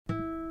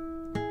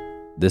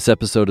This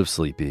episode of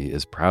Sleepy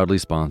is proudly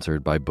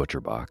sponsored by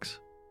ButcherBox.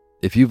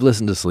 If you've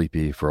listened to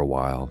Sleepy for a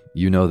while,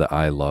 you know that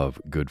I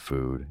love good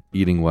food,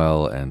 eating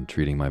well, and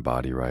treating my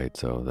body right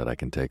so that I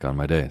can take on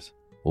my days.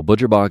 Well,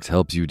 ButcherBox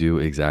helps you do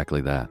exactly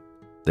that.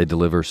 They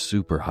deliver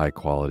super high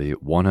quality,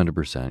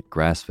 100%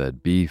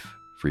 grass-fed beef,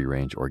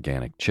 free-range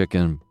organic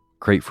chicken,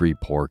 crate-free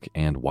pork,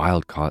 and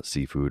wild-caught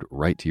seafood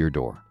right to your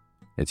door.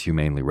 It's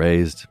humanely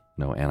raised,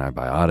 no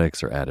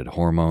antibiotics or added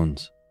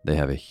hormones. They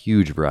have a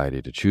huge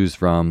variety to choose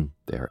from.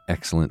 They are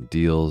excellent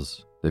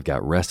deals. They've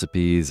got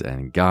recipes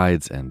and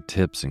guides and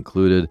tips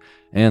included,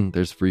 and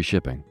there's free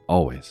shipping,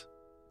 always.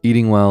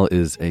 Eating well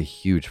is a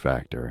huge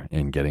factor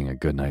in getting a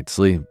good night's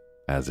sleep,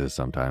 as is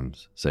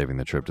sometimes saving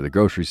the trip to the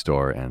grocery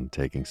store and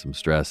taking some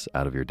stress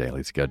out of your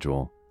daily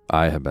schedule.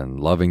 I have been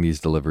loving these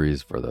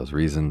deliveries for those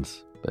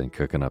reasons. Been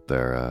cooking up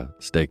their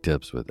steak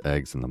tips with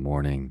eggs in the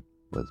morning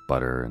with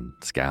butter and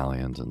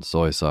scallions and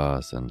soy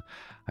sauce, and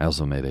I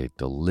also made a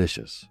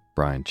delicious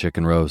brine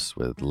chicken roast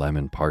with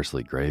lemon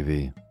parsley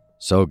gravy.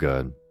 So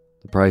good.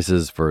 The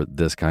prices for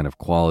this kind of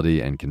quality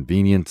and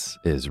convenience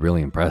is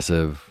really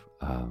impressive.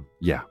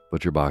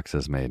 ButcherBox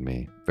has made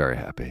me very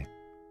happy.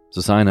 So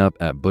sign up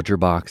at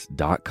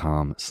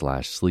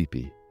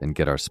butcherbox.com/sleepy and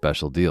get our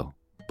special deal.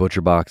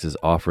 ButcherBox is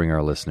offering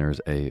our listeners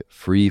a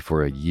free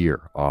for a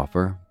year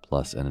offer,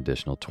 plus an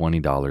additional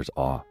 $20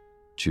 off.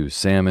 Choose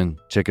salmon,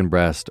 chicken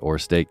breast, or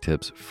steak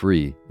tips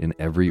free in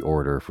every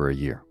order for a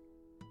year.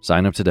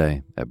 Sign up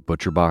today at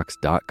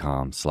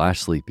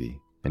butcherbox.com/sleepy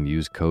and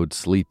use code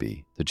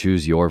SLEEPY to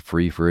choose your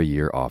free for a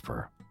year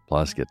offer.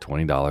 Plus, get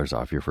 $20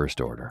 off your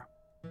first order.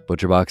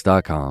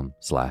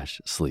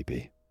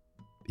 butcherbox.com/sleepy.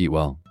 Eat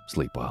well,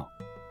 sleep well.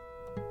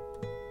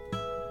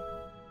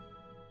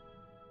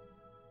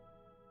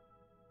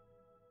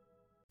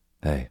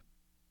 Hey,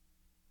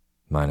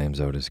 my name's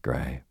Otis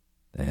Gray,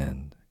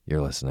 and you're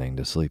listening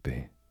to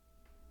Sleepy.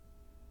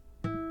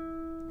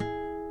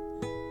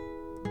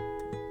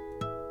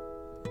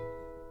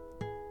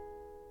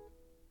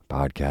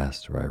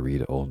 Podcast where I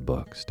read old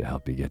books to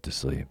help you get to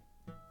sleep,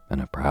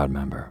 and a proud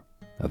member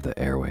of the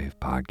Airwave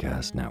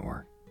Podcast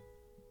Network.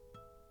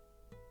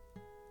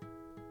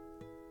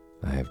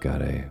 I have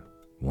got a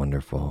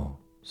wonderful,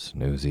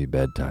 snoozy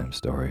bedtime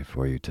story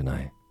for you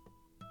tonight.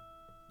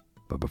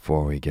 But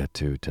before we get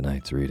to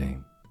tonight's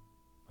reading,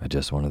 I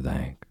just want to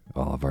thank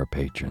all of our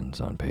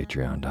patrons on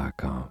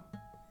patreon.com.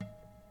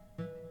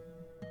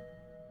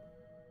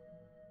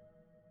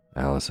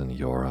 Allison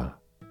Yora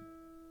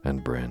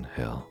and Bryn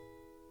Hill.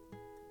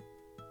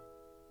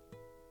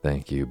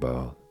 Thank you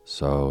both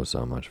so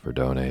much for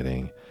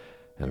donating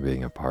and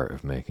being a part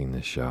of making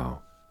this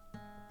show.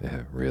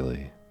 It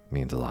really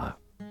means a lot,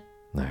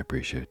 and I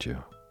appreciate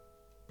you.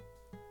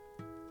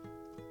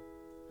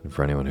 And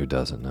for anyone who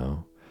doesn't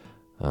know,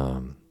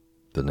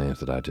 the names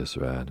that I just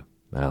read,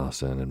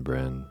 Allison and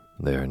Bryn,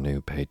 they are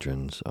new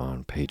patrons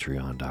on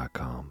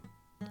patreon.com,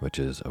 which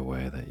is a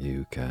way that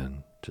you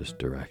can just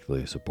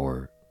directly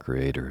support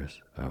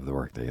creators of the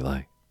work that you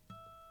like.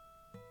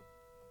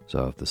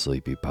 So if the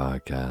Sleepy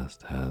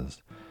Podcast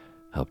has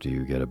helped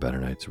you get a better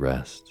night's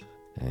rest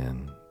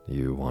and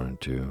you wanted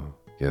to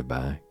give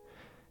back,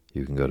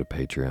 you can go to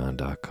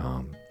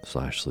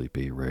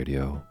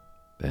patreon.com/sleepyradio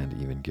and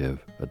even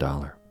give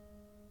 $1.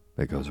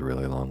 It goes a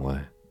really long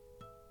way.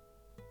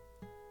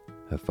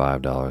 At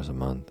 $5 a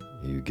month,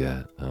 you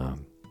get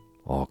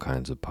all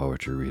kinds of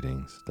poetry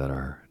readings that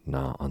are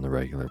not on the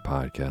regular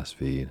podcast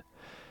feed,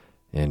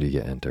 and you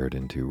get entered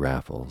into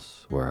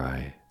raffles where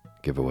I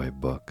give away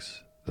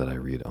books that I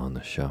read on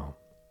the show.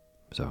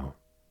 So,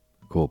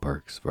 cool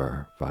perks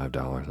for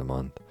 $5 a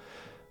month,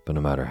 but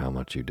no matter how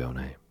much you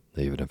donate,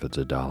 even if it's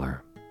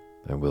 $1,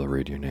 I will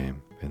read your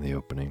name in the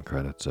opening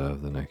credits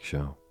of the next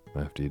show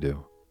after you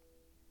do.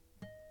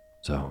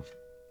 So,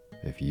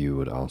 if you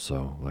would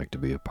also like to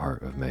be a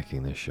part of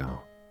making this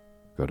show,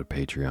 go to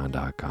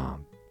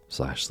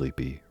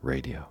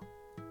patreon.com/sleepyradio.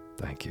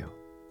 Thank you.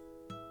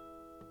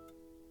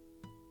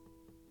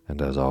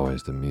 And as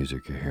always, the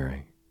music you're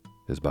hearing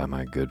is by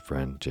my good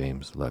friend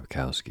James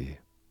Lepkowski,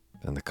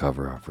 and the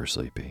cover art for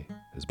Sleepy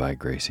is by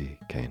Gracie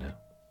Kanan.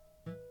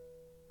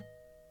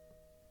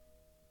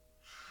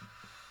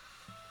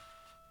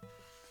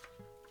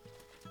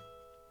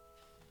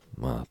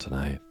 Well,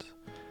 tonight,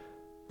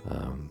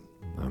 I'm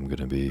going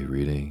to be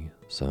reading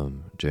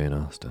some Jane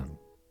Austen.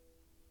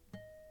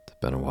 It's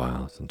been a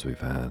while since we've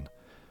had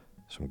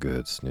some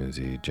good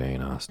snoozy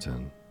Jane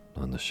Austen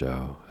on the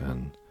show,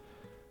 and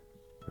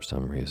for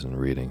some reason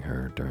reading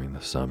her during the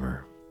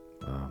summer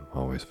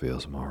always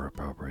feels more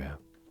appropriate.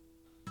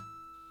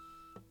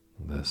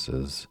 This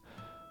is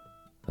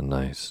a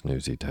nice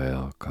snoozy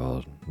tale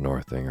called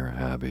Northanger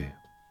Abbey,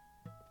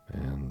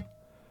 and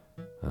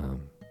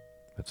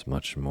it's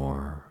much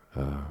more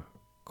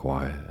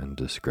quiet and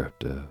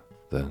descriptive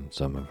than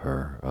some of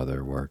her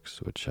other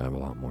works, which have a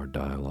lot more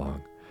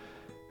dialogue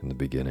in the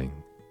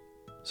beginning.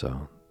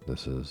 So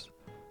this is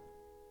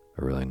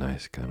a really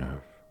nice kind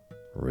of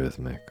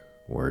rhythmic,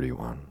 wordy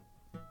one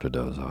to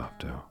doze off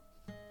to.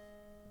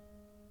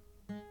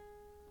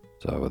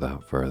 So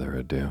without further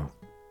ado,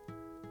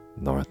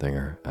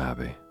 Northanger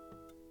Abbey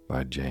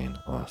by Jane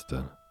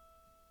Austen.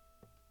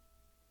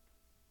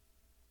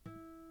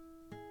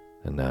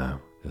 And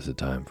now is the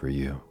time for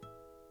you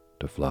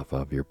to fluff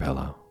up your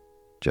pillow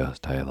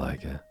just how you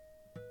like it.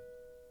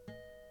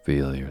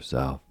 Feel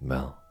yourself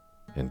melt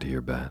into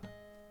your bed.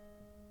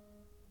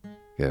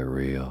 Get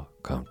real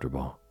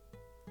comfortable.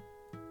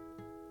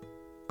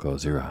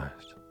 Close your eyes.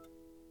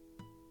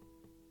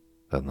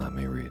 Then let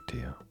me read to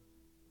you.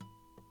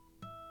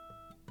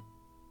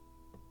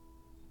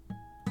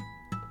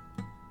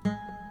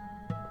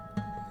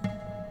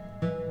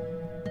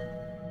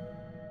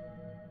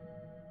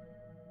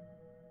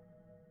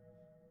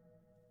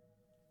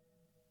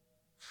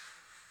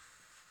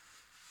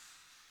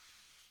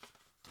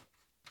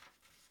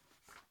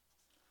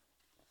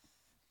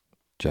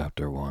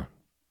 Chapter 1.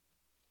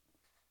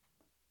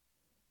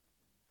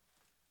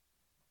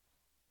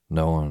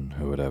 No one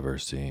who had ever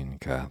seen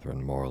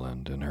Catherine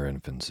Morland in her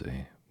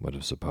infancy would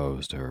have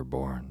supposed her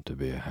born to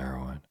be a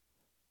heroine.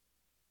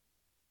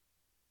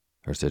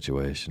 Her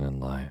situation in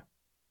life,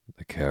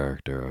 the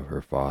character of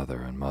her father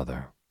and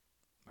mother,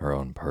 her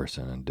own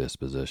person and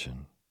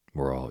disposition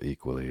were all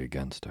equally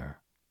against her.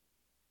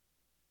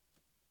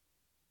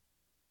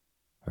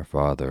 Her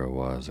father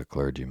was a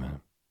clergyman,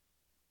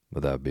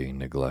 without being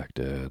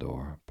neglected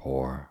or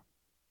poor,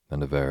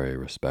 and a very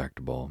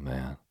respectable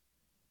man,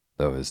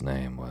 though his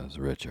name was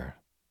Richard,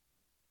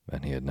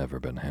 and he had never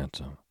been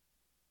handsome.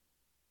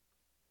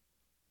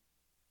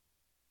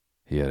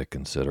 He had a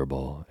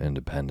considerable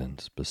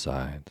independence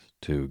besides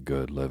 2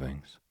 good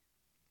livings,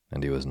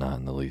 and he was not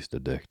in the least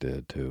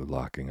addicted to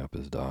locking up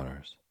his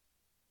daughters.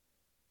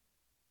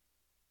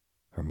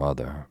 Her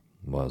mother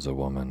was a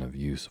woman of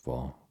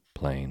useful,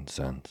 plain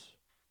sense,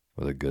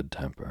 with a good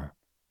temper,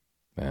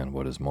 and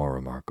what is more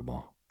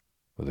remarkable,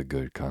 with a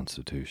good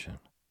constitution.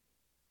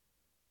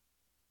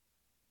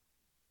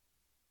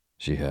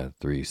 She had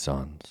 3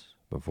 sons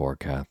before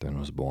Catherine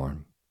was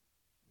born,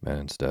 and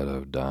instead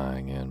of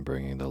dying and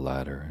bringing the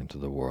latter into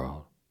the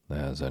world,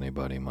 as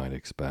anybody might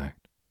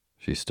expect,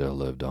 she still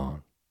lived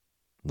on,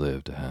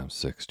 lived to have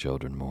 6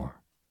 children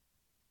more,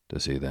 to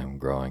see them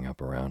growing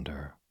up around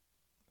her,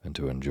 and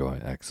to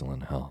enjoy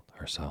excellent health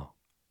herself.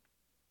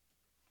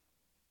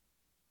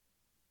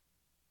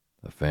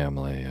 A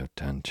family of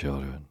 10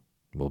 children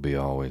will be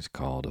always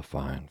called a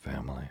fine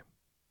family,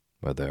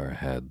 where there are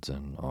heads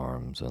and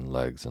arms and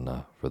legs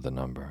enough for the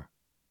number.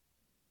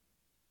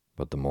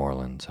 But the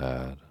Morlands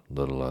had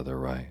little other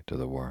right to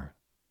the word,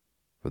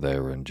 for they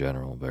were in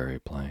general very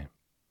plain,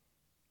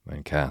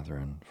 and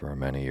Catherine, for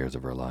many years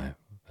of her life,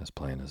 as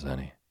plain as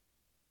any.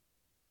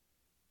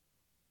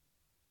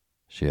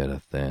 She had a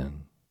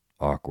thin,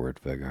 awkward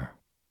figure,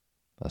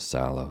 a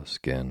sallow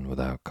skin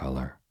without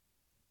color,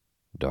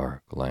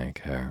 dark, lank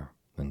hair,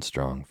 and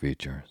strong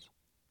features.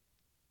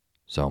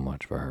 So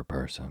much for her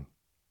person,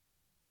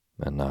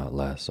 and not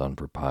less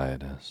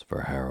unpropitious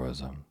for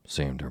heroism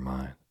seemed her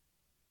mind.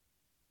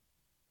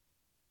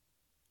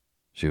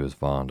 She was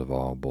fond of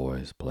all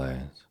boys'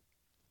 plays,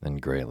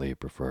 and greatly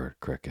preferred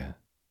cricket,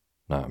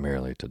 not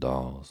merely to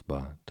dolls,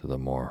 but to the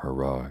more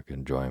heroic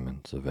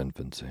enjoyments of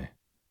infancy,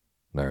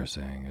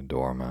 nursing a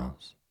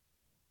dormouse,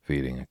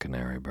 feeding a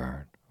canary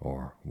bird,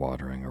 or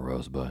watering a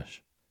rose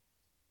bush.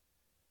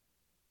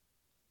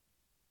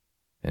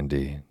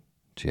 Indeed,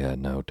 she had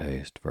no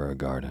taste for a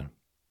garden,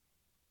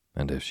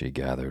 and if she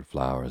gathered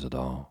flowers at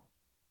all,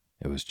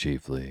 it was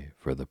chiefly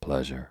for the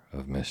pleasure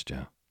of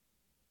mischief.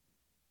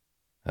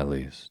 At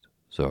least,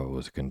 so it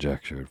was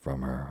conjectured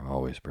from her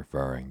always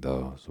preferring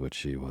those which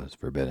she was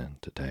forbidden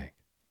to take.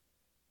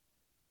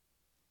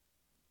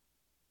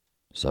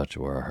 Such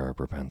were her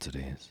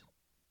propensities.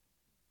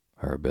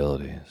 Her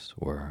abilities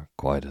were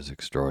quite as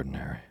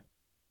extraordinary.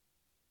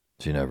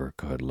 She never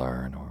could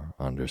learn or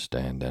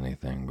understand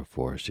anything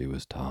before she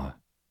was taught,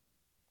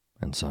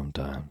 and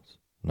sometimes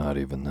not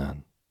even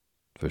then,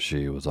 for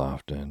she was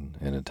often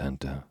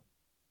inattentive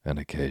and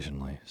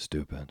occasionally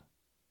stupid.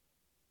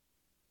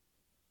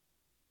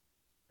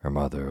 Her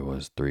mother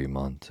was 3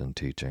 months in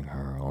teaching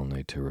her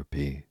only to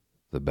repeat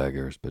the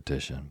beggar's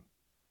petition,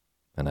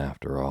 and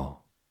after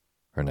all,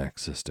 her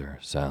next sister,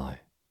 Sally,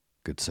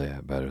 could say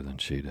it better than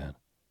she did.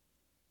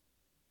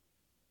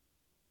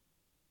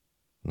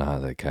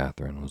 Not that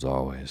Catherine was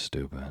always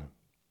stupid,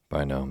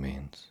 by no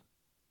means.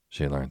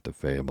 She learnt the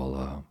fable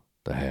of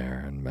the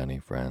hare and many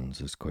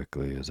friends as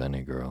quickly as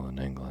any girl in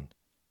England.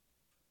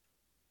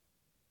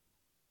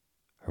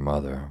 Her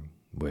mother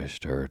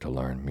wished her to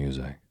learn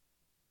music,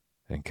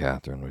 and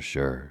Catherine was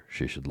sure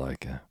she should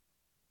like it,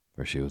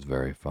 for she was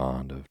very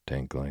fond of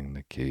tinkling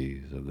the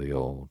keys of the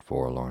old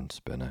forlorn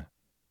spinet.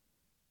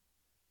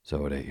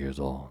 So at 8 years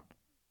old,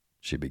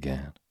 she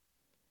began.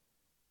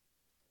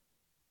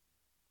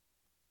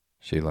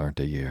 She learnt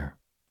a year,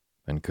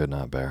 and could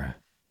not bear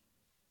it.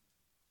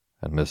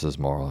 And Mrs.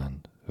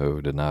 Morland,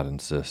 who did not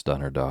insist on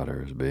her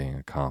daughters being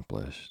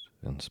accomplished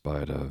in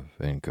spite of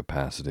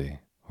incapacity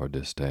or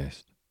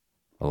distaste,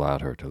 allowed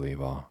her to leave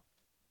off.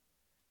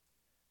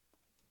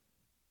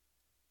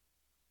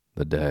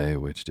 The day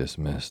which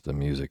dismissed the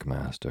music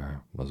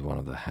master was one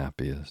of the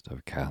happiest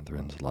of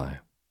Catherine's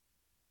life,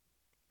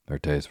 Her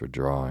taste for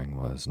drawing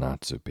was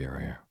not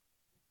superior,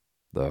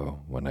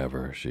 though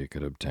whenever she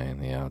could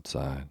obtain the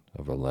outside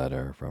of a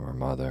letter from her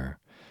mother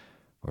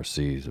or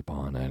seize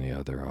upon any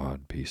other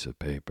odd piece of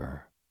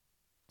paper,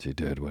 she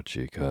did what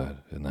she could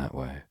in that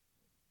way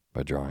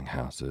by drawing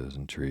houses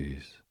and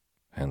trees,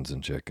 hens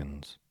and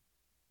chickens,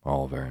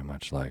 all very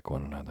much like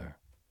one another.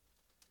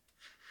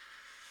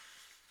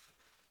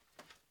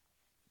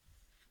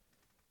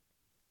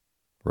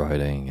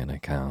 Writing and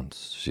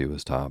accounts she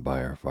was taught by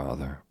her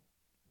father,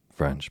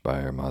 French by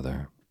her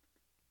mother.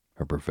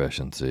 Her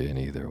proficiency in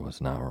either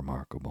was not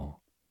remarkable,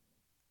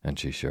 and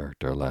she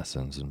shirked her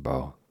lessons in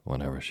both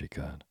whenever she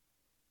could.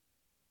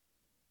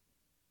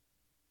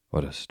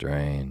 What a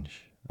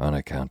strange,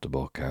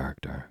 unaccountable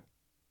character,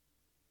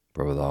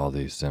 for with all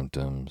these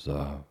symptoms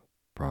of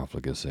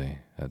profligacy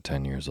at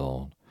 10 years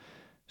old,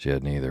 she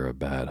had neither a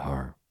bad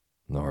heart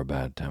nor a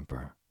bad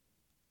temper,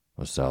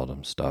 was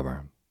seldom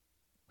stubborn,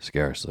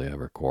 scarcely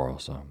ever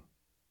quarrelsome,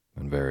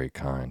 and very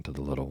kind to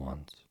the little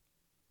ones,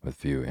 with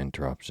few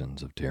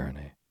interruptions of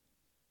tyranny.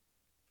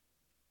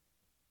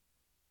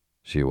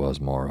 She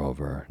was,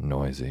 moreover,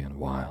 noisy and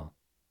wild,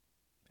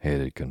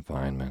 hated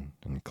confinement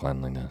and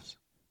cleanliness,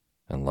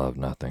 and loved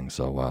nothing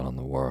so well in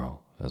the world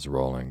as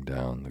rolling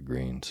down the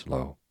green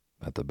slope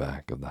at the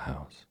back of the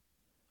house.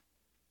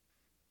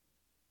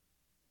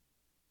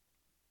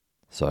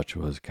 Such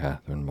was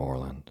Catherine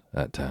Morland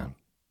at 10.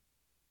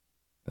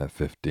 At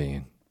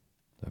 15,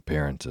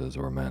 appearances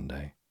were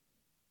mending.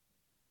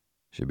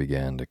 She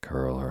began to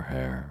curl her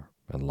hair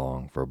and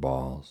long for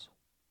balls.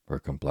 Her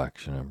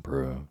complexion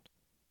improved.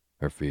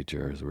 Her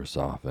features were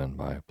softened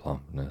by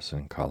plumpness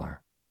and color.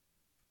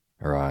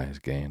 Her eyes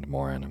gained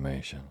more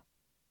animation.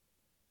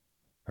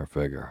 Her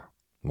figure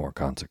more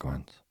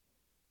consequence.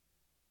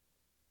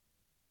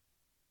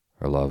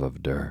 Her love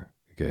of dirt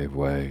gave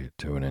way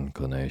to an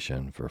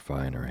inclination for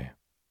finery,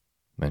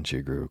 and she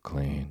grew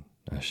clean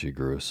as she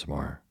grew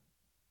smart.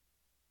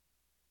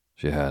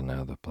 She had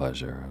now the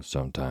pleasure of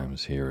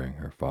sometimes hearing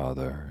her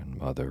father and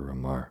mother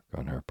remark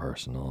on her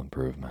personal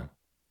improvement.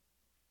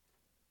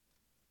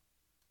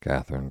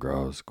 Catherine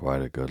grows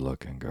quite a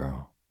good-looking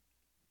girl.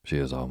 She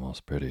is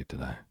almost pretty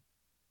today,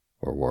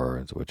 were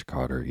words which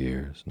caught her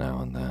ears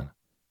now and then,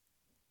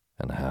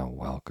 and how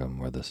welcome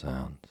were the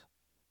sounds.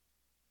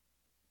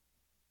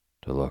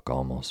 To look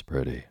almost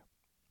pretty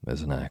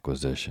is an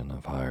acquisition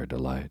of higher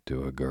delight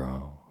to a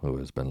girl who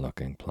has been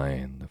looking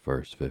plain the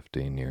first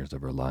 15 years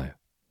of her life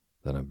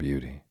than a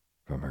beauty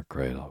from her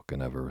cradle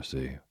can ever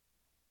receive.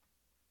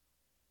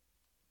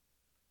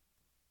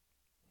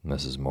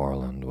 Mrs.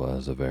 Morland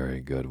was a very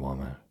good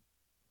woman,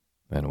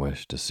 and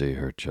wished to see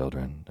her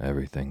children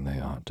everything they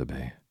ought to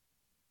be.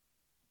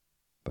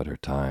 But her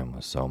time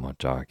was so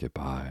much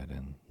occupied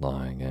in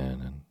lying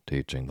in and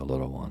teaching the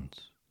little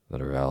ones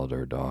that her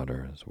elder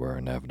daughters were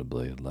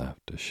inevitably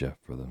left to shift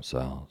for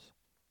themselves.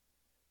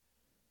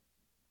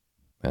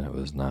 And it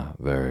was not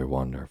very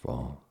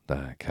wonderful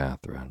that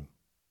Catherine,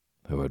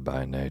 who had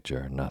by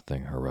nature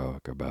nothing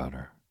heroic about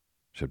her,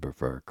 should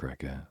prefer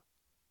cricket,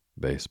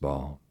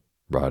 baseball,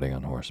 riding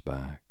on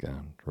horseback,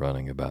 and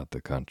running about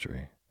the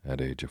country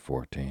at age of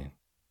 14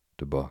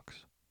 to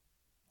books,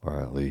 or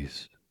at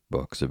least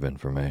books of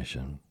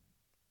information,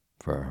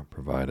 for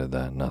provided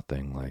that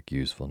nothing like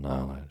useful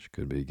knowledge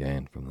could be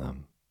gained from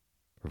them,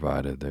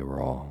 provided they were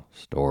all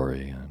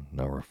story and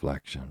no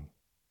reflection,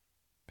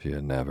 she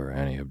had never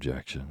any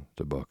objection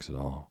to books at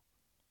all.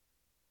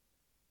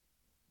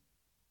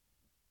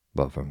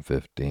 But from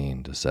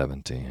 15 to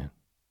 17,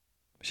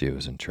 she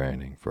was in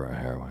training for a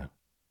heroine.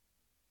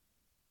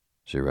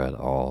 She read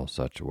all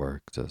such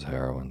works as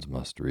heroines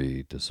must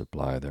read to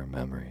supply their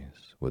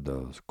memories with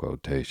those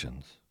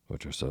quotations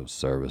which are so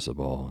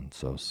serviceable and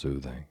so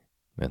soothing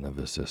in the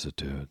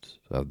vicissitudes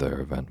of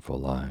their eventful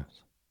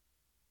lives.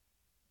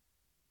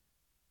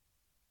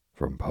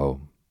 From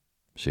Pope,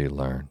 she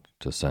learned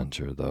to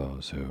censure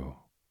those who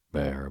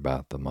bear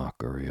about the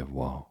mockery of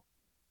woe.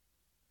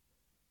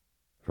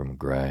 From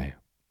Gray,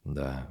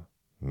 that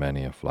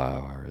many a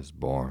flower is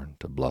born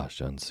to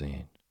blush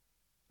unseen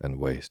and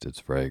waste its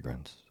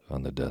fragrance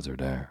on the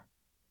desert air.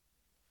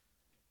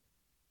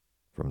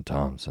 From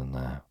Thomson,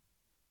 that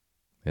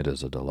it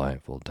is a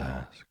delightful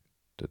task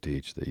to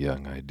teach the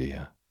young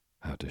idea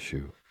how to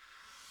shoot.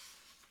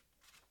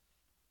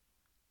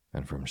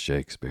 And from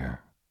Shakespeare,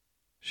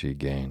 she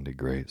gained a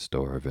great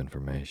store of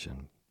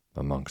information,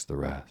 amongst the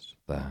rest,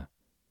 that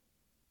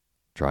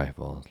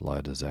trifles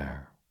light as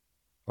air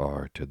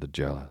are to the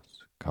jealous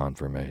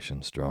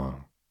confirmation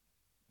strong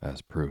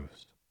as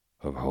proofs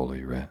of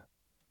Holy Writ.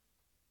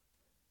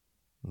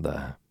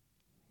 That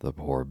the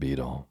poor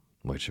beetle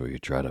which we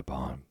tread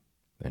upon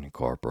in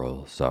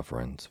corporal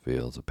sufferance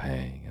feels a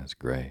pang as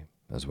great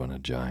as when a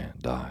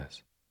giant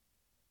dies,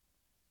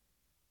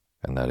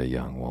 and that a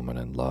young woman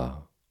in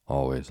love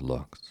always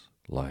looks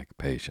like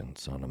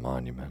Patience on a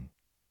monument,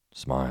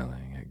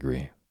 smiling at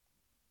grief.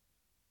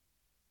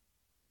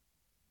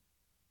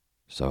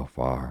 So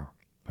far,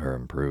 her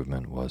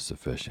improvement was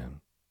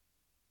sufficient,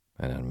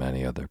 and in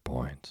many other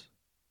points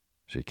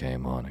she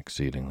came on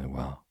exceedingly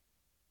well.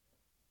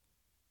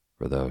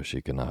 for though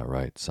she could not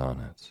write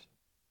sonnets,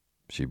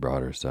 she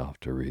brought herself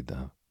to read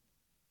them,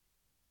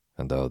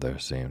 and though there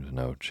seemed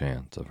no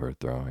chance of her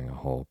throwing a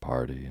whole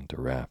party into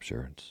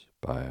raptures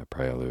by a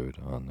prelude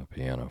on the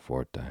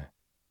pianoforte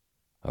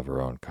of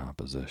her own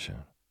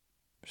composition,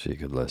 she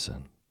could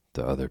listen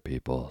to other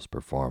people's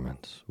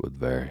performance with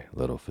very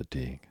little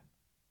fatigue.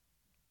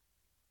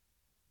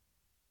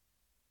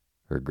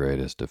 Her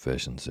greatest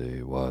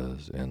deficiency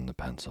was in the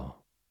pencil.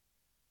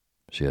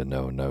 She had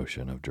no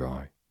notion of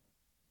drawing,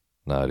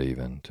 not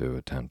even to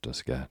attempt a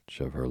sketch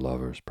of her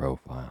lover's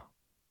profile,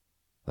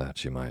 that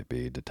she might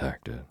be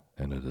detected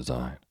in a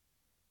design.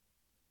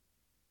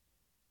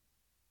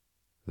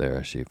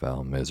 There she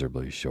fell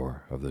miserably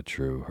short of the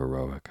true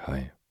heroic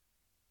height.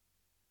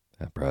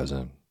 At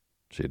present,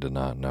 she did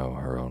not know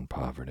her own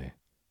poverty,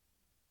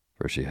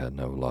 for she had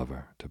no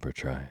lover to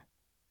portray.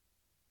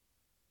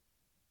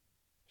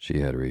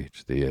 She had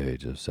reached the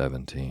age of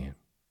 17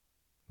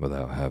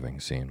 without having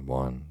seen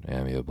one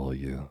amiable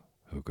youth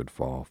who could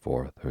fall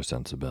forth her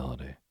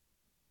sensibility,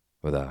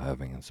 without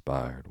having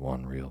inspired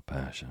one real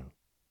passion,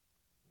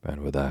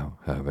 and without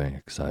having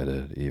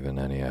excited even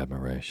any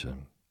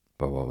admiration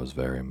but what was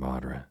very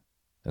moderate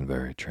and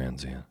very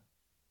transient.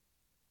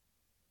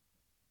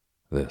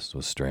 This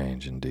was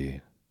strange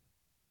indeed,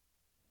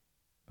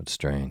 but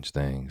strange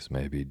things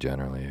may be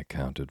generally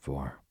accounted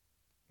for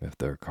if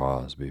their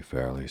cause be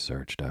fairly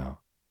searched out.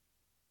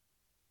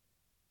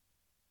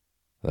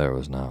 There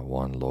was not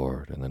one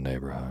lord in the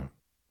neighborhood,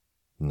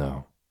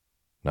 no,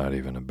 not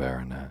even a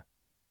baronet.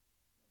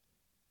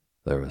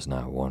 There was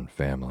not one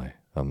family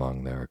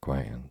among their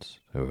acquaintance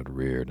who had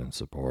reared and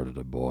supported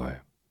a boy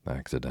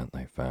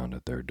accidentally found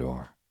at their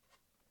door.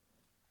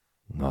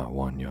 Not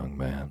one young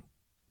man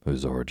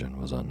whose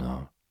origin was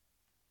unknown.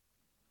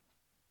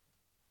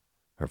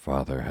 Her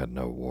father had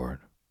no ward,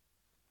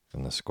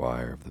 and the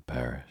squire of the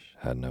parish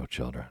had no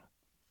children.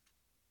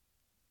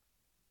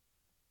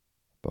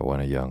 But when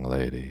a young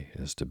lady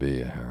is to be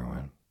a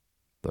heroine,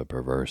 the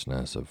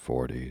perverseness of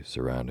 40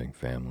 surrounding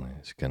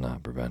families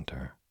cannot prevent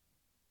her.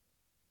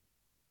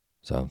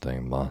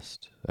 Something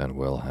must and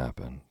will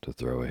happen to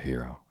throw a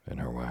hero in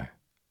her way.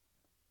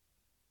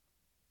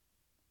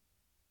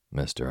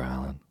 Mr.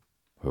 Allen,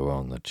 who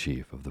owned the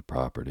chief of the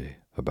property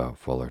about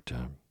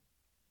Fullerton,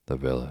 the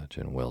village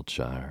in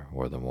Wiltshire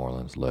where the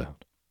Morlands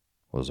lived,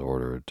 was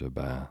ordered to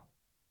Bath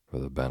for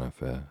the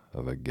benefit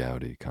of a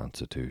gouty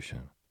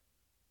constitution.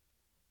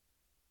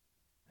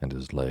 And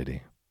his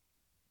lady,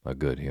 a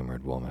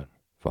good-humored woman,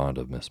 fond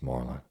of Miss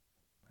Morland,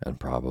 and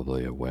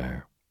probably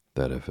aware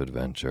that if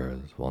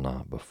adventures will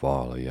not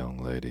befall a young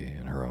lady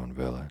in her own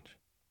village,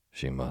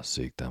 she must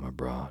seek them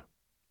abroad,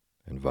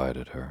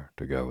 invited her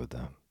to go with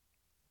them.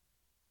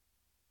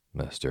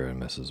 Mr.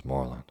 and Mrs.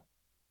 Morland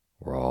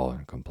were all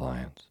in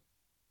compliance,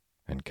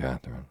 and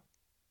Catherine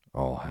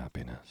all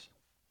happiness.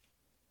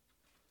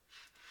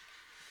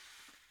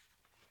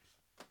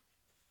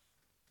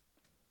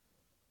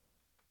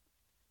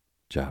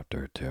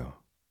 Chapter 2.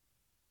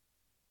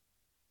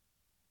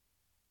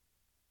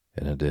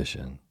 In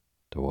addition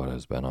to what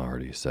has been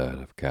already said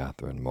of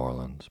Catherine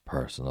Morland's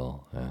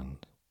personal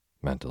and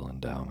mental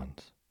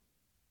endowments,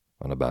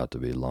 when about to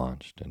be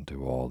launched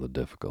into all the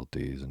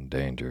difficulties and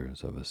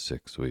dangers of a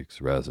 6 weeks'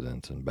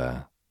 residence in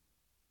Bath,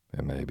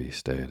 it may be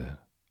stated,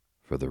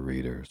 for the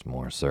reader's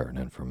more certain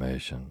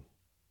information,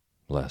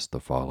 lest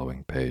the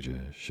following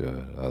pages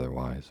should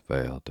otherwise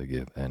fail to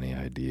give any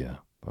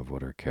idea of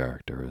what her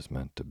character is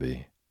meant to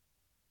be,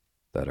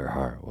 that her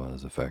heart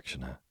was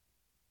affectionate,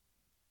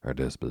 her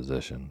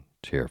disposition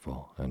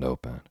cheerful and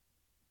open,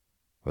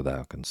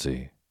 without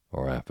conceit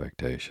or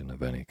affectation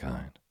of any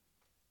kind,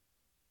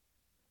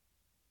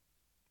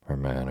 her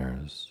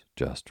manners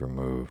just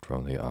removed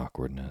from the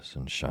awkwardness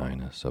and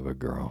shyness of a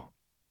girl,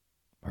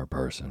 her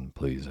person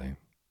pleasing,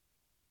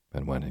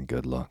 and when in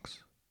good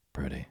looks,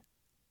 pretty,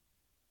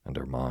 and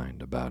her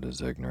mind about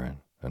as ignorant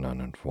and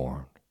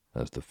uninformed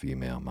as the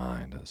female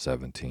mind at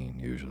 17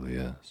 usually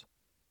is.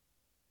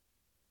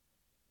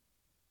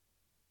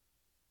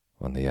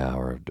 When the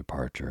hour of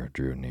departure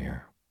drew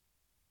near,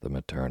 the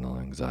maternal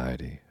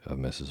anxiety of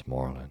Mrs.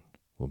 Morland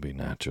will be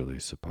naturally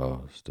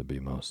supposed to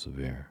be most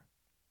severe.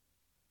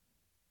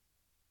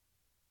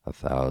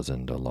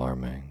 1,000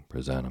 alarming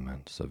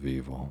presentiments of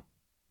evil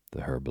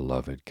to her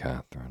beloved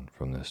Catherine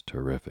from this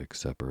terrific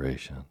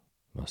separation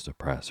must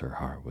oppress her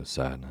heart with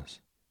sadness,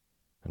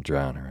 and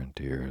drown her in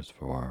tears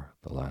for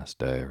the last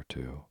day or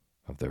two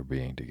of their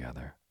being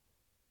together.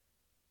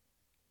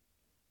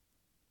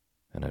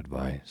 An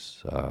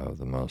advice of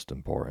the most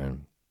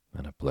important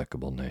and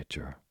applicable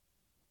nature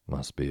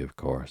must be of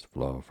course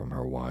flow from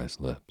her wise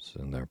lips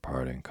in their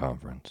parting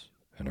conference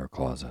in her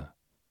closet.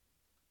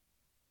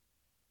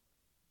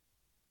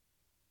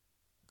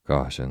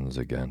 Cautions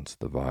against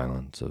the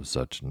violence of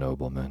such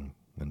noblemen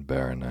and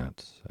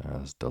baronets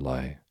as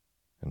delight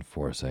in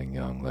forcing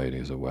young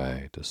ladies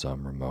away to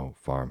some remote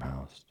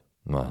farmhouse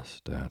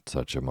must at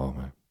such a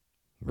moment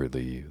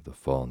relieve the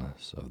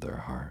fullness of their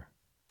heart.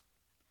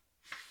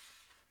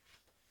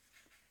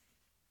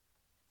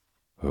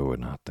 Who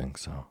would not think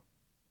so?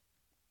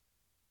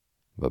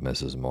 But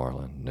Mrs.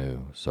 Moreland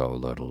knew so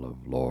little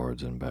of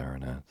lords and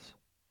baronets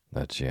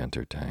that she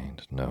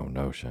entertained no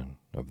notion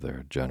of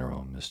their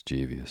general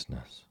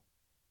mischievousness,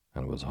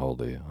 and was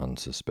wholly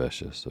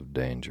unsuspicious of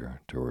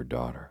danger to her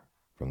daughter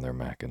from their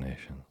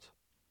machinations.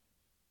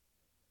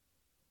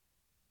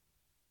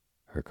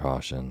 Her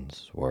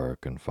cautions were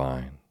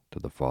confined to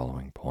the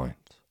following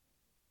points.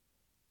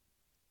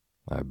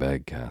 I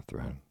beg,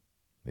 Catherine,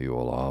 you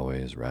will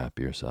always wrap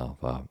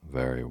yourself up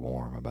very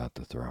warm about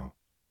the throat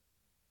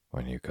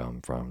when you come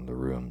from the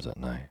rooms at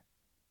night,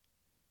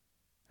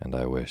 and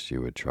I wish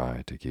you would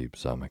try to keep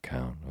some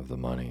account of the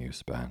money you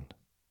spend.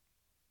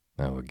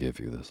 I will give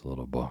you this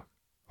little book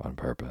on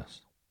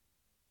purpose.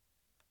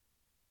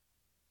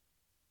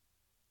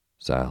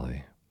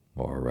 Sally,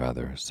 or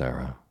rather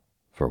Sarah,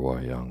 for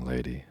what young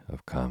lady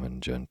of common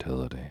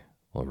gentility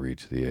will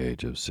reach the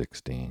age of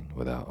 16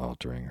 without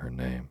altering her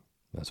name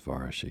as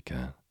far as she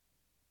can,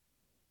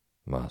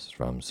 must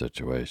from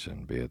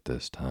situation be at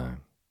this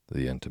time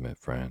the intimate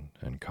friend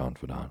and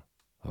confidant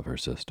of her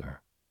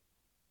sister.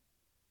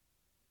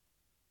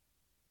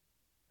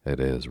 It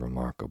is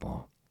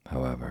remarkable,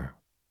 however,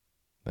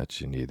 that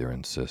she neither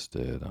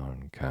insisted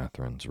on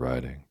Catherine's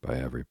writing by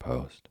every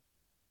post,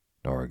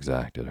 nor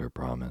exacted her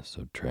promise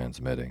of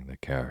transmitting the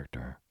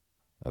character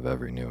of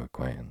every new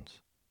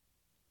acquaintance,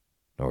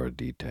 nor a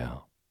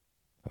detail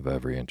of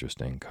every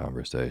interesting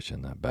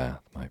conversation that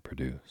Bath might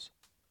produce.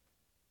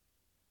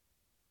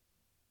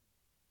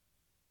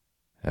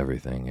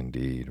 Everything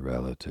indeed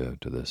relative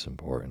to this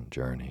important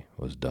journey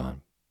was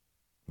done,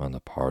 on the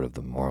part of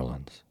the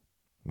Morelands,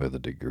 with a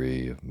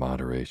degree of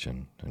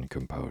moderation and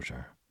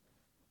composure,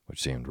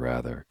 which seemed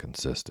rather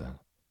consistent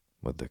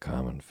with the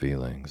common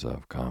feelings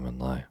of common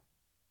life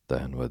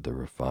than with the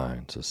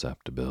refined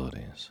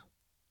susceptibilities,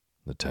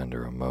 the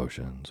tender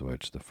emotions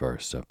which the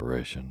first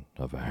separation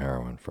of a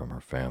heroine from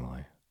her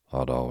family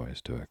ought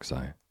always to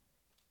excite.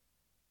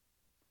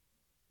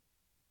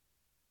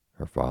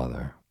 Her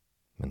father,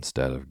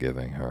 instead of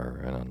giving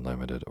her an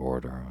unlimited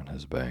order on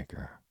his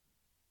banker,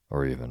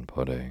 or even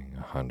putting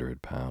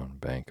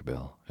 £100 bank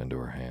bill into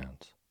her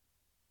hands,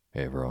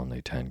 gave her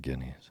only 10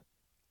 guineas,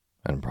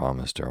 and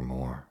promised her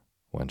more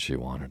when she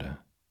wanted it.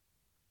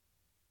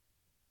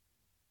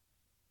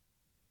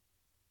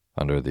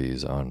 Under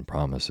these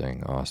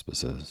unpromising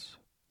auspices,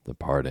 the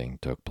parting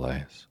took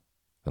place,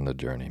 and the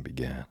journey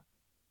began.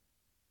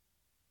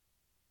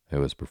 It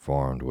was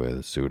performed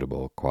with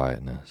suitable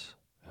quietness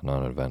and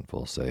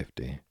uneventful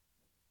safety.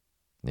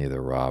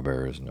 Neither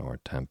robbers nor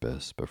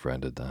tempests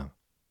befriended them,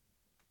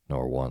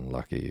 nor one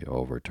lucky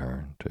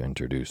overturn to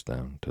introduce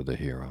them to the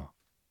hero.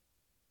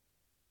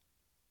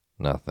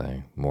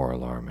 Nothing more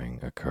alarming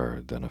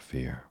occurred than a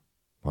fear,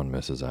 on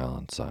Mrs.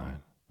 Allen's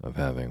side, of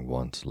having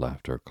once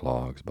left her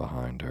clogs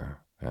behind her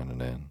at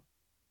an inn,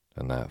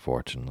 and that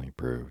fortunately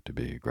proved to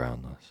be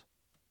groundless.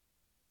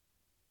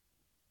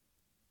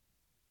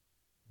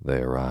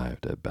 They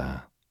arrived at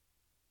Bath.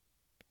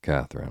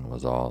 Catherine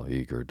was all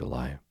eager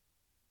delight.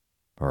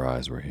 Her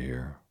eyes were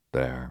here,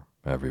 there,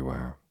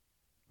 everywhere,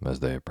 as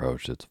they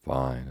approached its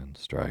fine and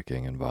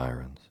striking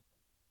environs,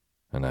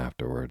 and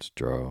afterwards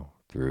drove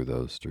through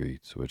those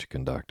streets which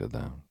conducted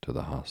them to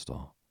the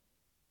hostel.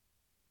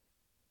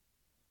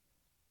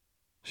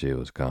 She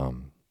was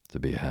come to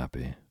be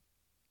happy,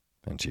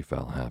 and she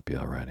felt happy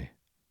already.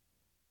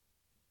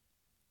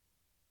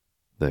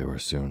 They were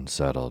soon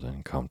settled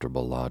in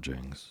comfortable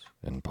lodgings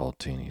in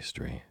Pulteney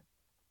Street.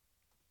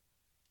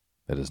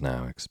 It is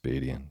now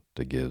expedient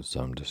to give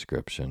some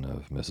description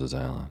of Mrs.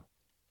 Allen,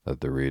 that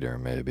the reader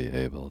may be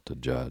able to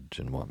judge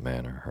in what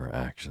manner her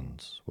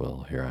actions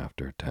will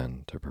hereafter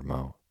tend to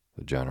promote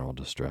the general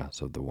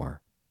distress of the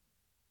work,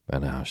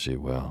 and how she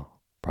will,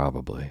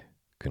 probably,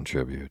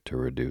 contribute to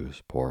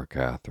reduce poor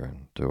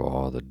Catherine to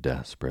all the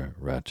desperate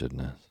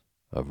wretchedness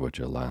of which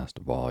a last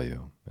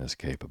volume is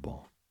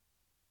capable,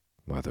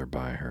 whether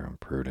by her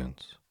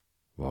imprudence,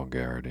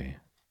 vulgarity,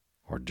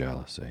 or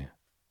jealousy,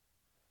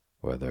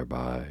 whether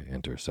by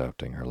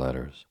intercepting her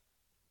letters,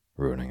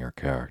 ruining her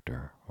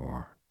character,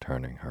 or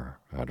turning her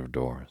out of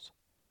doors.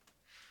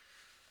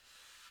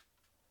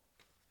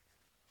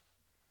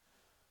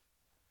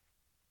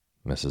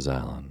 Mrs.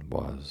 Allen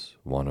was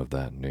one of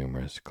that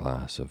numerous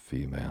class of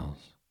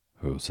females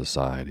whose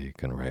society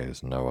can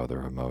raise no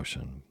other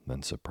emotion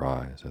than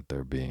surprise at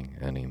there being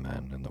any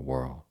men in the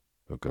world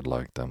who could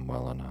like them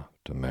well enough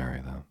to marry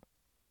them.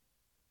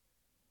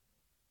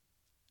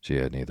 She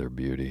had neither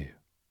beauty,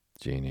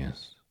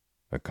 genius,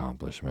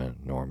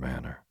 accomplishment, nor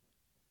manner.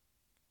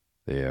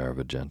 The air of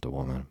a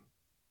gentlewoman,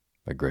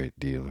 a great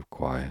deal of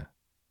quiet,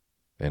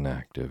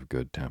 inactive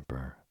good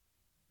temper,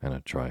 and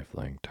a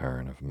trifling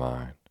turn of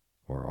mind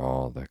were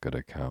all that could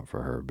account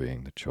for her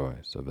being the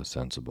choice of a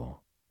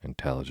sensible,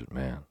 intelligent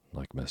man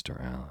like Mr.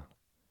 Allen.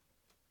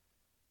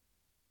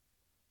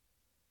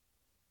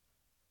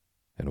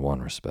 In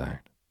one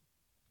respect,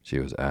 she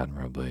was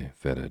admirably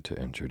fitted to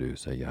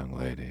introduce a young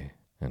lady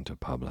into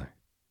public,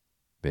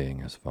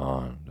 being as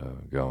fond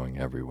of going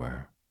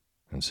everywhere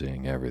and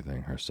seeing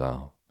everything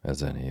herself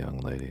as any young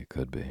lady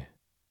could be.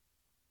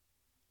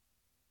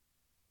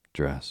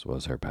 Dress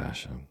was her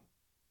passion.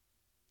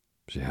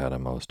 She had a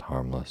most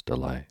harmless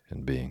delight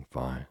in being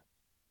fine,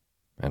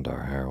 and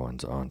our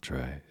heroine's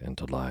entree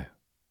into life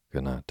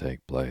could not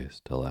take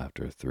place till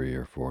after 3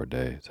 or 4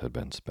 days had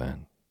been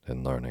spent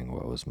in learning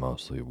what was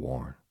mostly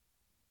worn,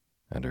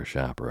 and her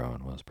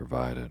chaperone was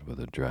provided with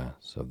a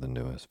dress of the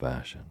newest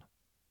fashion.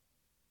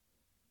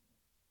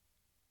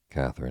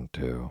 Catherine,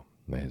 too,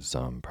 made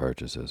some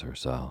purchases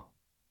herself,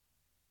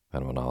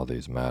 and when all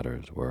these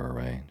matters were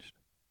arranged,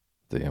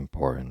 the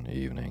important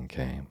evening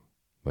came,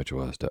 which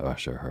was to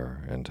usher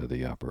her into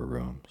the upper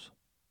rooms.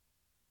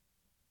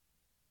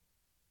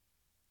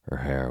 Her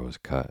hair was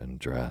cut and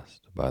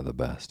dressed by the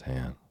best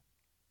hand,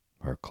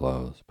 her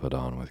clothes put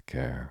on with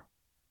care,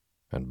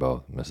 and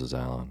both Mrs.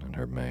 Allen and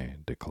her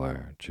maid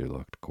declared she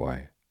looked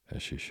quite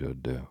as she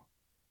should do.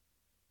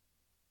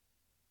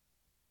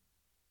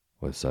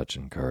 With such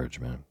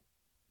encouragement,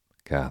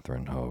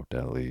 Catherine hoped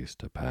at least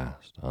to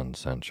pass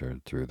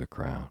uncensured through the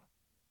crowd.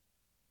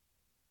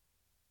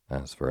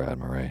 As for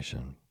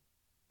admiration,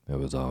 it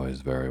was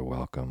always very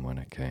welcome when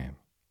it came,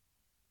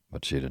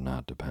 but she did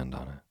not depend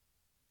on it.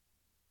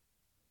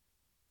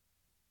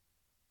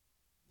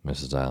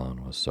 Mrs.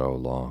 Allen was so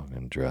long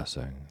in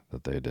dressing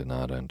that they did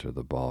not enter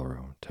the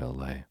ballroom till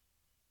late.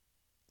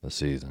 The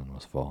season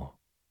was full,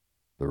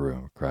 the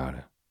room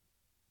crowded,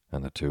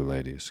 and the two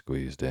ladies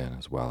squeezed in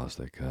as well as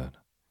they could.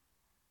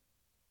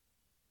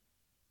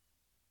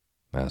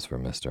 As for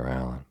Mr.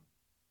 Allen,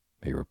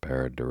 he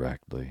repaired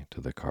directly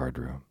to the card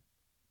room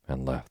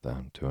and left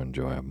them to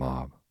enjoy a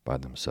mob by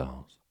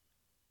themselves.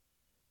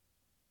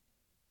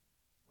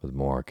 With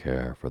more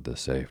care for the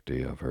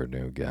safety of her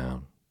new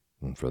gown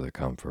and for the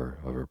comfort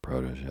of her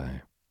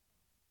protégé,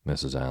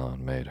 Mrs.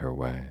 Allen made her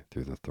way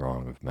through the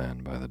throng of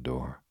men by the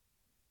door,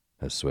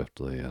 as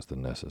swiftly as the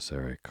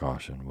necessary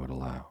caution would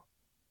allow.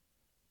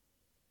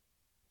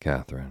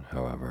 Catherine,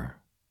 however,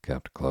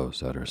 kept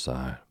close at her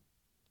side,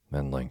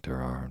 and linked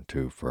her arm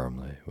too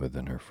firmly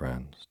within her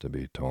friend's to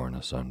be torn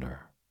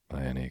asunder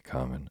by any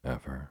common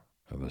effort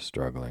of a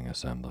struggling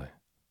assembly.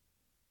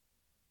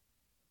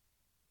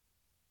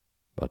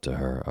 But to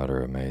her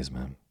utter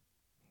amazement,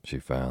 she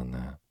found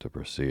that to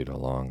proceed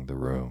along the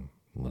room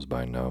was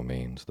by no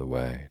means the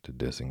way to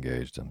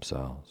disengage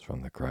themselves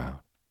from the crowd.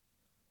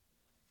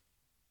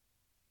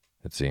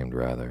 It seemed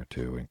rather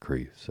to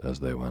increase as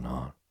they went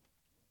on,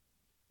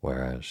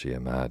 whereas she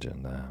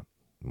imagined that,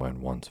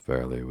 when once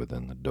fairly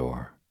within the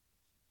door,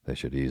 they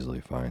should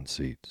easily find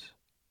seats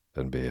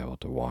and be able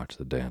to watch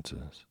the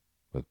dances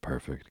with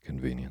perfect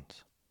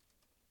convenience.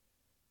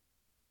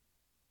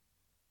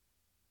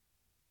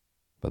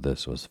 But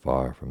this was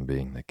far from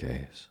being the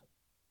case,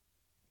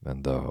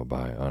 and though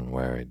by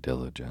unwearied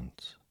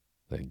diligence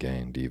they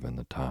gained even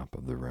the top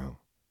of the room,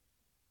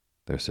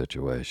 their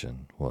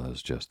situation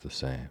was just the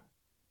same.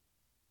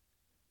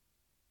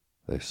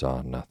 They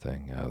saw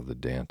nothing of the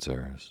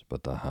dancers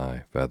but the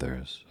high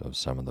feathers of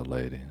some of the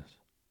ladies.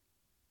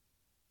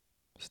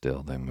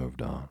 Still they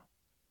moved on.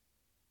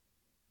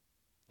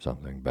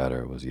 Something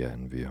better was yet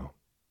in view,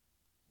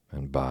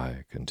 and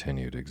by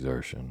continued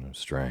exertion of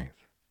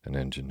strength and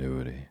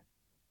ingenuity,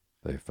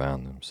 they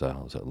found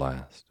themselves at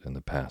last in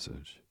the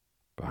passage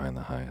behind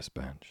the highest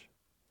bench.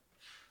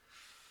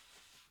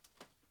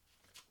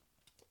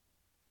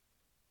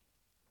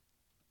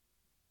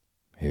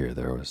 Here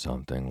there was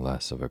something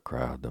less of a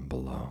crowd than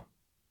below,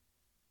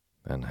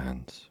 and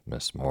hence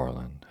Miss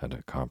Moreland had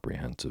a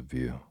comprehensive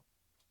view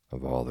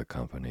of all the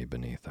company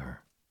beneath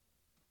her,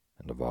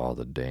 and of all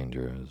the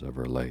dangers of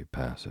her late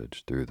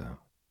passage through them.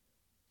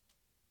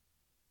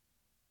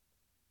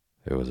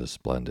 It was a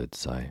splendid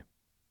sight,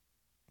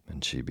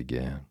 and she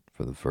began,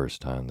 for the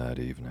first time that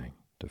evening,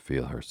 to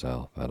feel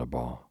herself at a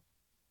ball.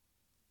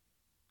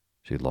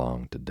 She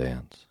longed to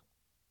dance,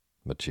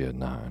 but she had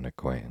not an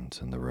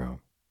acquaintance in the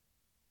room.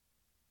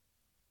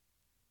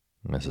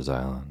 Mrs.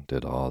 Allen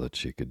did all that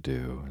she could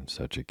do in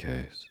such a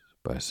case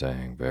by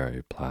saying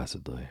very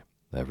placidly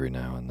every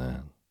now and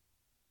then,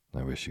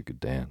 "I wish you could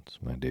dance,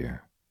 my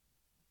dear.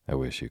 I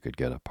wish you could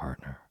get a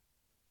partner."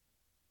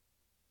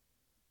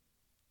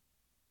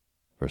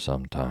 For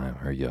some time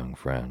her young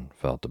friend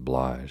felt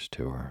obliged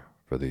to her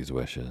for these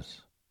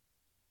wishes,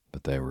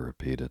 but they were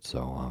repeated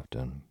so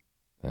often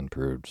and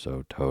proved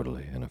so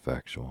totally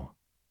ineffectual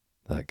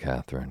that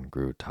Catherine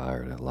grew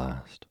tired at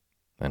last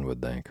and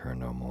would thank her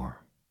no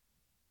more.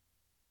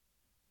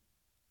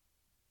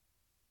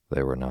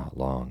 They were not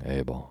long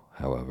able,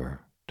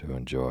 however, to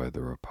enjoy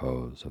the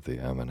repose of the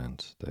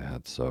eminence they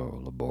had so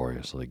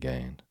laboriously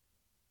gained.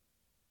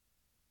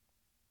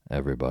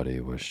 Everybody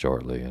was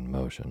shortly in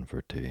motion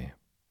for tea,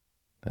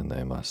 and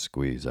they must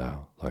squeeze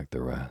out like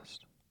the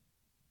rest.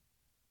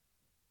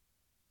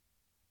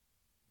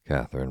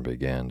 Catherine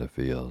began to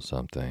feel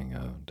something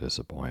of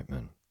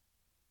disappointment.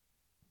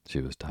 She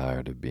was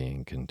tired of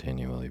being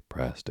continually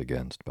pressed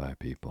against by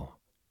people,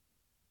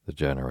 the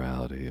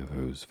generality of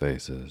whose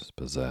faces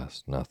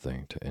possessed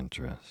nothing to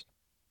interest,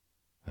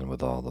 and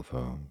with all of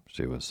whom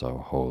she was so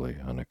wholly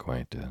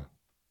unacquainted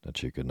that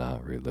she could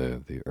not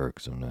relive the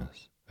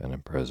irksomeness and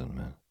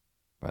imprisonment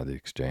by the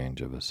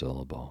exchange of a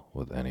syllable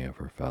with any of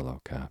her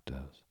fellow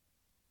captives.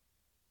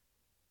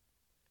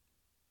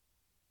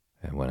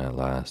 And when at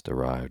last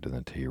arrived in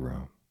the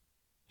tea-room,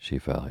 she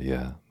felt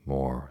yet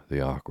more the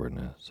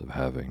awkwardness of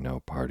having no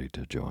party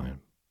to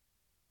join,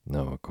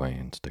 no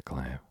acquaintance to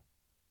claim,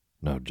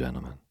 no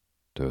gentleman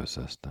to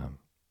assist them.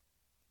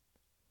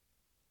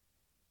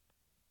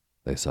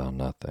 They saw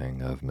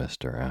nothing of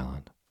Mr.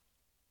 Allen,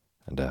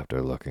 and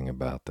after looking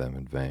about them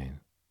in vain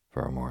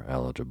for a more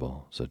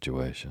eligible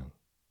situation,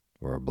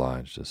 were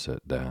obliged to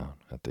sit down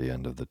at the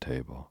end of the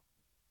table,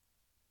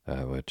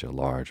 at which a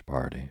large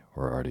party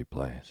were already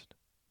placed,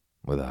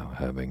 without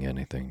having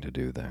anything to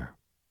do there,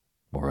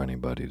 or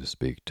anybody to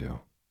speak to,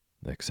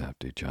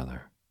 except each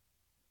other.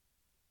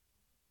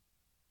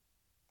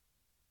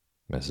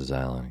 Mrs.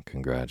 Allen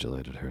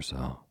congratulated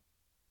herself,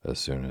 as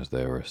soon as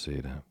they were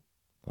seated,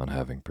 on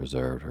having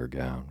preserved her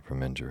gown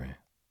from injury.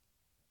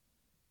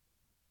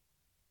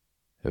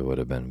 It would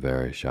have been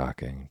very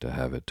shocking to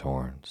have it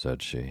torn,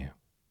 said she,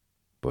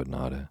 would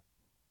not it?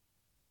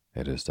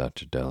 It is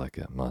such a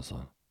delicate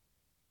muslin.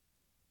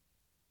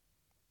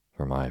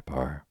 For my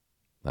part,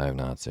 I have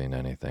not seen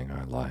anything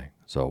I like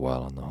so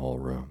well in the whole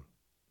room,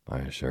 I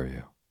assure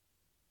you.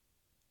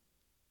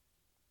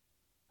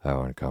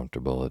 How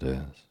uncomfortable it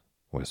is,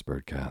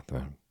 whispered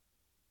Catherine,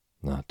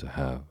 not to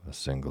have a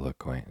single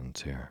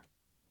acquaintance here.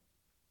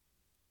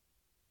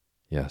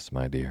 Yes,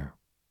 my dear,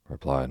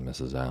 replied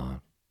Mrs.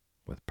 Allen,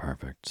 with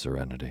perfect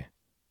serenity.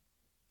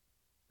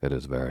 It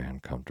is very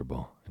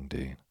uncomfortable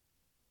indeed.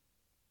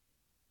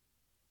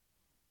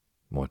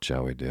 What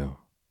shall we do?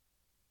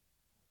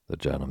 The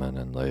gentlemen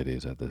and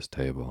ladies at this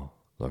table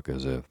look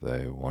as if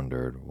they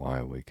wondered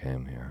why we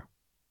came here.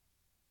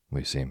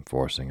 We seem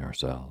forcing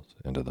ourselves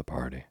into the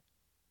party.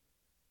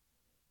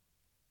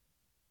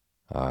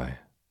 Aye,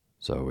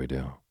 so we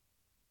do.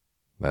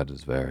 That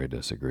is very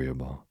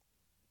disagreeable.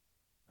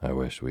 I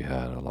wish we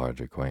had a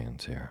large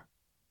acquaintance here.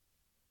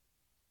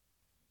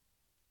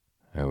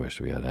 I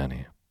wish we had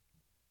any.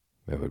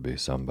 It would be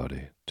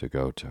somebody to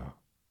go to.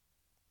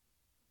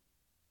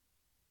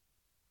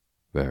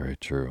 Very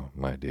true,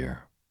 my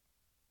dear.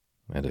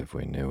 And if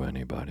we knew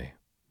anybody,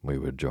 we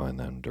would join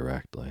them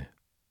directly.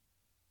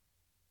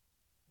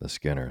 The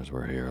Skinners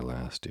were here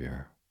last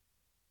year.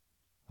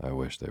 I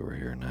wish they were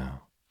here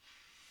now.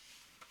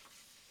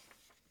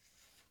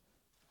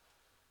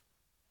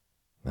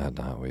 Had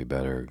not we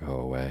better go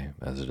away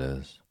as it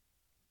is?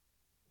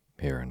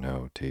 Here are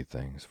no tea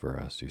things for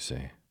us, you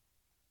see.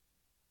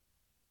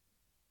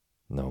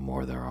 No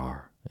more there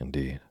are,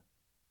 indeed.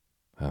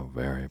 How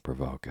very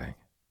provoking.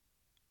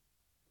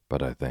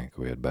 But I think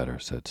we had better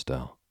sit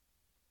still,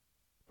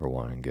 for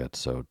one gets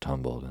so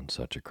tumbled in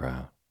such a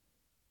crowd.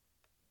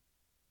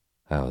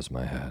 How is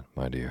my head,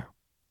 my dear?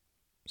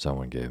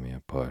 Someone gave me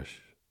a push,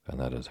 and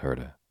that has hurt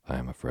it, I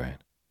am afraid.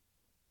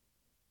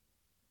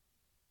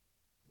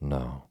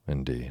 No,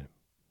 indeed,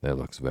 it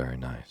looks very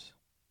nice.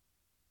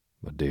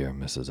 But dear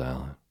Mrs.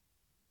 Allen,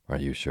 are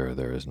you sure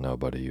there is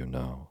nobody you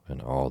know in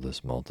all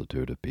this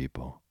multitude of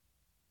people?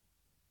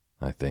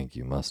 I think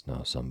you must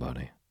know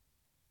somebody.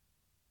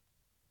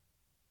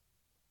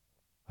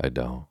 I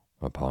don't,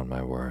 upon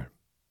my word.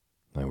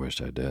 I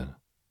wish I did.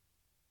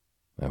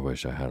 I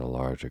wish I had a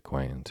large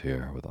acquaintance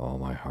here with all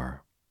my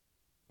heart,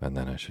 and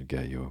then I should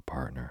get you a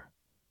partner.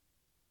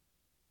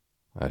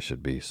 I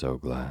should be so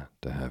glad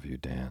to have you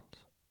dance.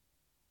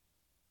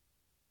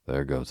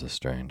 There goes a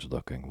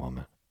strange-looking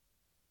woman.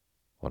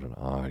 What an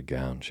odd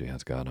gown she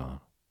has got on.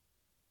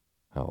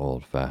 How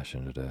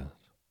old-fashioned it is.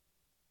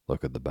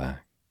 Look at the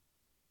back.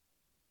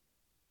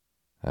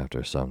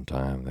 After some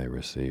time they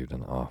received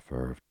an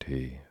offer of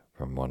tea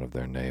from one of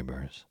their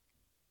neighbors.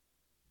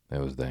 It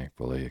was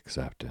thankfully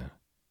accepted,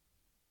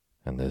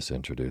 and this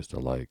introduced a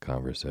light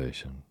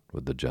conversation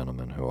with the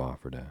gentleman who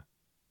offered it,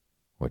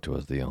 which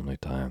was the only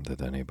time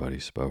that anybody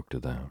spoke to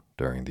them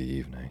during the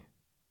evening,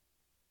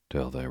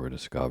 till they were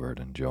discovered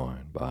and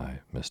joined by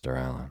Mr.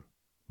 Allen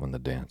when the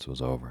dance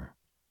was over.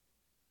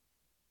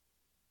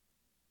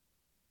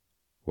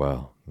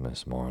 Well,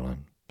 Miss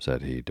Moreland,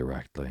 said he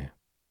directly,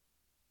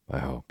 I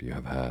hope you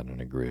have had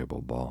an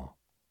agreeable ball.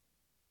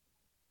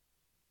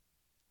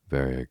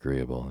 Very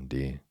agreeable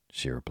indeed,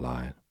 she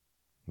replied,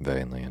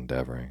 vainly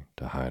endeavoring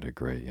to hide a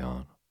great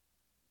yawn.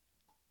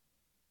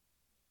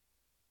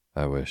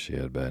 I wish she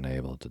had been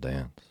able to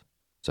dance,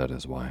 said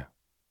his wife.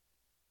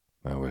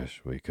 I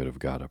wish we could have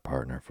got a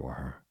partner for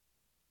her.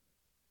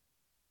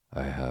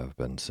 I have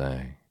been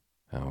saying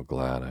how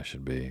glad I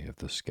should be if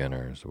the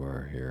Skinners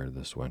were here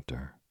this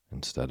winter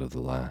instead of the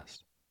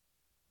last,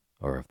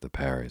 or if the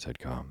Parrys had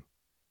come,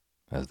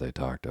 as they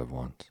talked of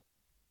once.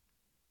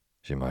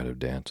 She might have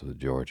danced with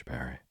George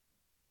Parry.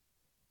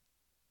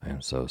 I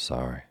am so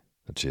sorry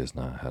that she has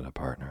not had a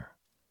partner.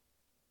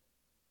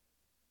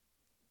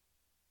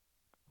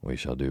 We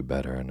shall do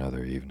better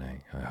another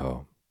evening, I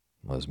hope,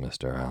 was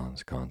Mr.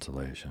 Allen's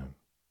consolation.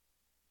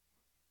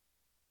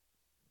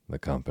 The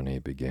company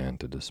began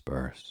to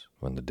disperse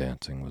when the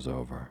dancing was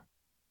over,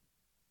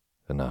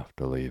 enough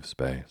to leave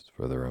space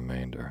for the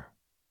remainder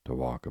to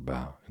walk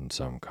about in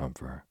some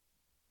comfort.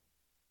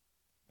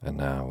 And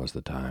now was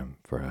the time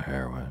for a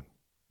heroine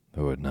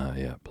who had not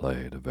yet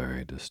played a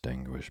very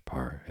distinguished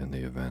part in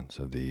the events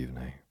of the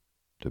evening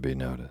to be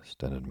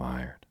noticed and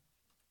admired.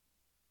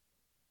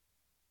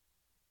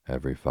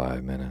 Every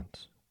 5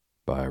 minutes,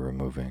 by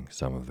removing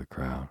some of the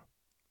crowd,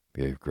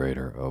 gave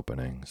greater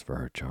openings for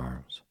her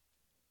charms.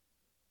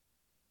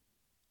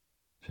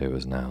 She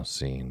was now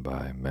seen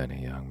by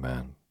many young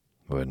men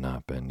who had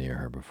not been near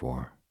her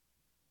before.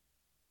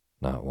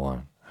 Not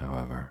one,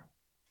 however,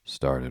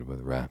 started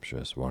with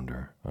rapturous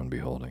wonder on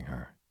beholding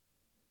her.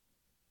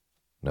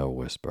 No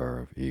whisper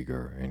of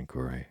eager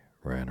inquiry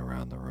ran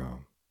around the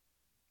room,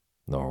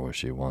 nor was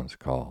she once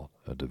called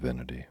a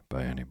divinity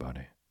by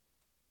anybody.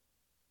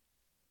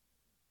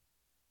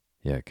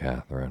 Yet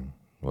Catherine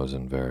was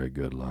in very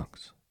good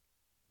looks,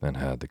 and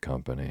had the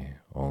company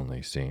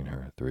only seen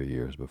her 3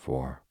 years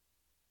before,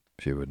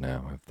 she would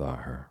now have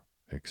thought her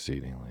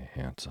exceedingly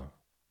handsome.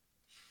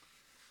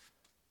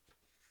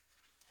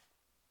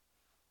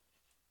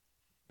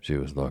 She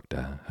was looked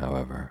at,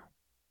 however,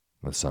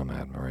 with some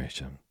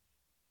admiration,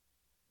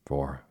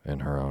 for in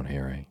her own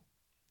hearing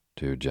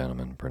 2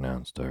 gentlemen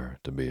pronounced her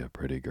to be a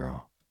pretty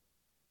girl.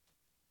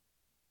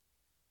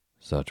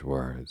 Such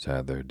words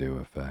had their due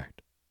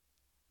effect.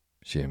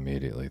 She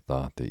immediately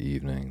thought the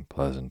evening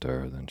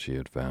pleasanter than she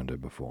had found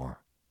it before.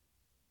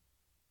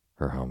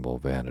 Her humble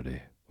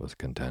vanity was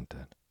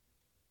contented.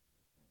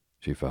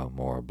 She felt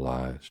more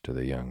obliged to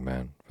the young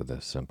men for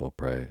this simple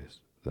praise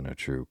than a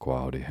true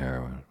quality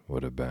heroine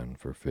would have been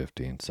for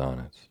 15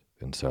 sonnets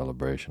in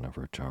celebration of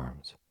her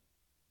charms,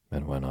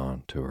 and went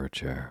on to her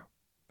chair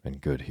in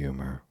good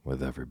humor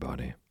with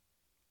everybody,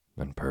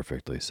 and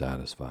perfectly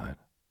satisfied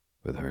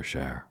with her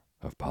share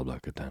of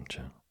public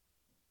attention.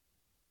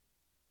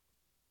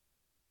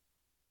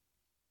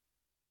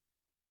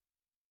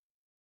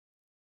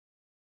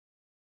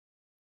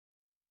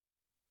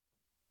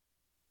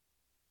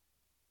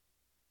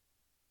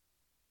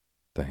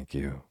 Thank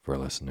you for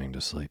listening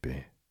to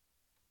Sleepy.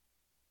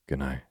 Good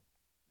night.